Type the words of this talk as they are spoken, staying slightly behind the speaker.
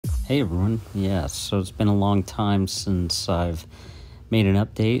Hey everyone, yeah, so it's been a long time since I've made an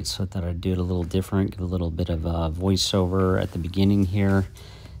update, so I thought I'd do it a little different, give a little bit of a voiceover at the beginning here.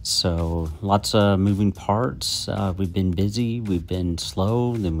 So lots of moving parts. We've been busy, we've been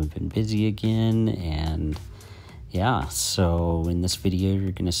slow, then we've been busy again, and yeah, so in this video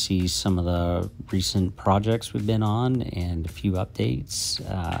you're going to see some of the recent projects we've been on and a few updates.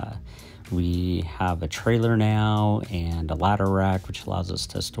 We have a trailer now and a ladder rack, which allows us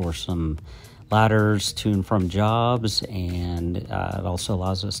to store some ladders to and from jobs, and it also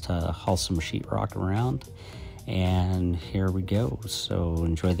allows us to haul some sheetrock around. And here we go. So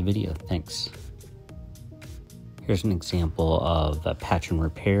enjoy the video. Thanks. Here's an example of a patch and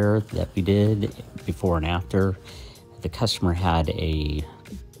repair that we did before and after. The customer had a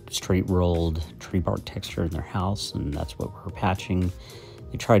straight rolled tree bark texture in their house, and that's what we're patching.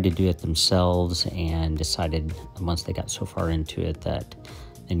 They tried to do it themselves and decided once they got so far into it that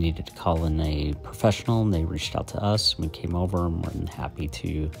they needed to call in a professional, and they reached out to us. We came over and we're happy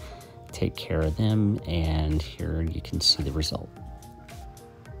to take care of them, and here you can see the result.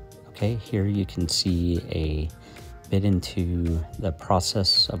 Okay, here you can see a bit into the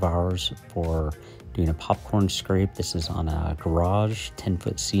process of ours for doing a popcorn scrape. This is on a garage,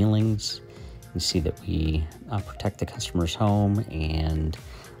 10-foot ceilings. You see that we protect the customer's home, and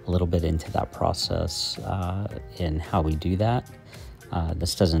a little bit into that process in how we do that.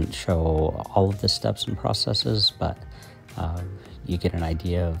 This doesn't show all of the steps and processes, but you get an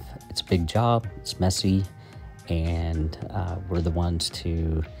idea of it's a big job, it's messy, and we're the ones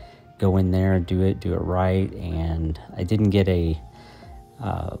to go in there, do it right. And I didn't get a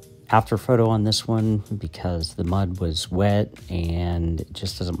after photo on this one because the mud was wet and it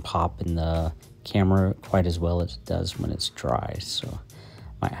just doesn't pop in the camera quite as well as it does when it's dry. So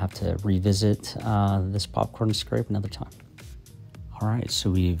might have to revisit this popcorn scrape another time. All right, so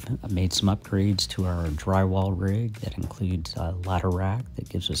we've made some upgrades to our drywall rig that includes a ladder rack that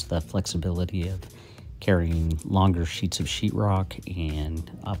gives us the flexibility of carrying longer sheets of sheetrock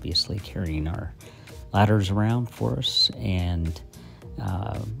and obviously carrying our ladders around for us. And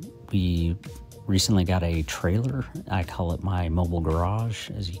we recently got a trailer. I call it my mobile garage.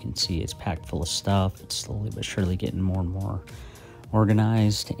 As you can see, it's packed full of stuff. It's slowly but surely getting more and more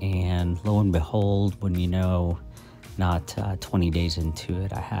organized. And lo and behold, when you know, not 20 days into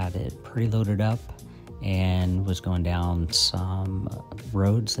it, I had it pretty loaded up and was going down some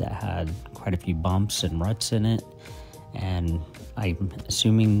roads that had quite a few bumps and ruts in it. And I'm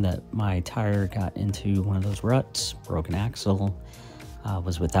assuming that my tire got into one of those ruts, broken axle.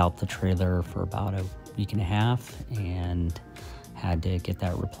 Was without the trailer for about a week and a half and had to get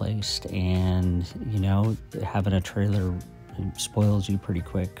that replaced. And you know, having a trailer spoils you pretty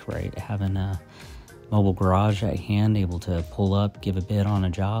quick, right? Having a mobile garage at hand, able to pull up, give a bid on a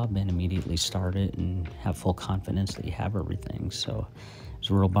job, and immediately start it and have full confidence that you have everything. So it was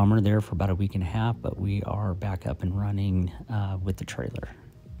a real bummer there for about a week and a half, but we are back up and running with the trailer.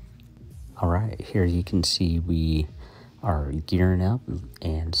 All right, here you can see we are gearing up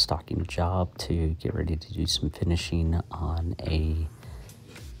and stocking a job to get ready to do some finishing on a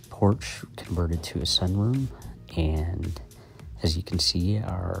porch converted to a sunroom. And as you can see,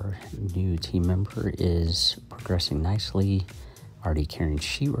 our new team member is progressing nicely, already carrying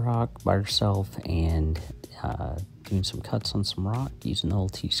sheetrock by herself and doing some cuts on some rock using the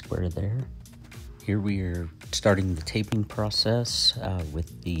old T-square there. Here we are starting the taping process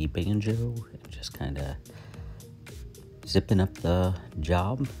with the banjo, just kind of zipping up the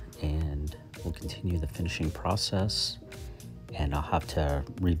job, and we'll continue the finishing process. And I'll have to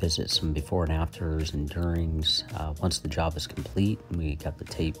revisit some before and afters and durings once the job is complete. We got the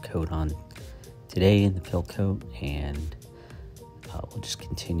tape coat on today and the fill coat, and we'll just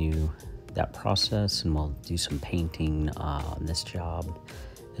continue that process, and we'll do some painting on this job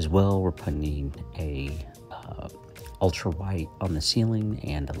as well. We're putting a ultra white on the ceiling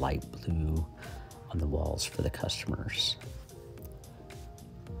and a light blue on the walls for the customers.